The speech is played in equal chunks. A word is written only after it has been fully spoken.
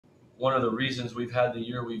one of the reasons we've had the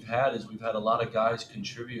year we've had is we've had a lot of guys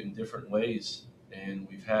contribute in different ways, and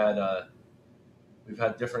we've had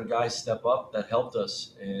different guys step up that helped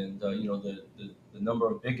us, and the number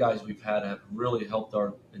of big guys we've had have really helped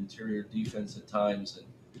our interior defense at times,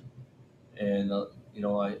 and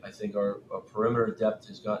I think our perimeter depth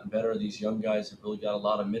has gotten better. These young guys have really got a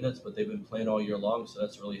lot of minutes, but they've been playing all year long, so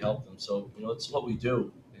that's really helped them. So it's what we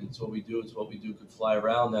do. It's what we do. It's what we do. Could fly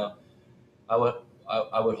around now. I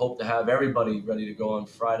would hope to have everybody ready to go on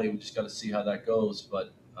Friday. We just got to see how that goes.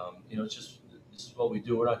 But it's just this is what we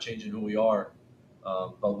do. We're not changing who we are,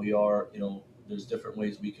 but we are. There's different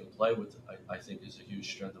ways we can play with. I think is a huge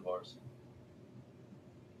strength of ours.